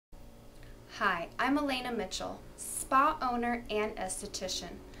Hi, I'm Alana Mitchell, spa owner and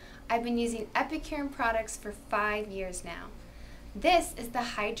esthetician. I've been using Epicuren products for 5 years now. This is the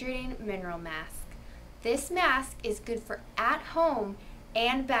Hydrating Mineral Mask. This mask is good for at-home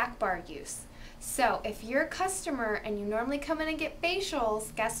and back bar use. So if you're a customer and you normally come in and get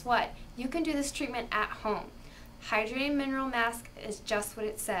facials, guess what? You can do this treatment at home. Hydrating Mineral Mask is just what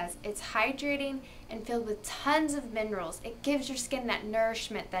it says. It's hydrating and filled with tons of minerals. It gives your skin that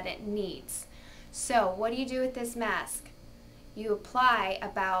nourishment that it needs. So what do you do with this mask? You apply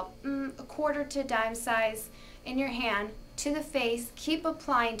about a quarter to a dime size in your hand to the face. Keep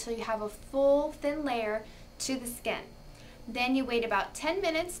applying until you have a full thin layer to the skin. Then you wait about 10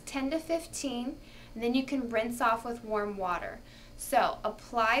 minutes, 10 to 15, and then you can rinse off with warm water. So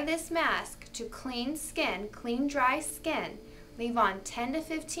apply this mask to clean skin, clean dry skin, leave on 10 to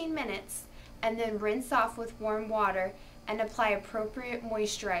 15 minutes, and then rinse off with warm water and apply appropriate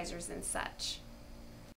moisturizers and such.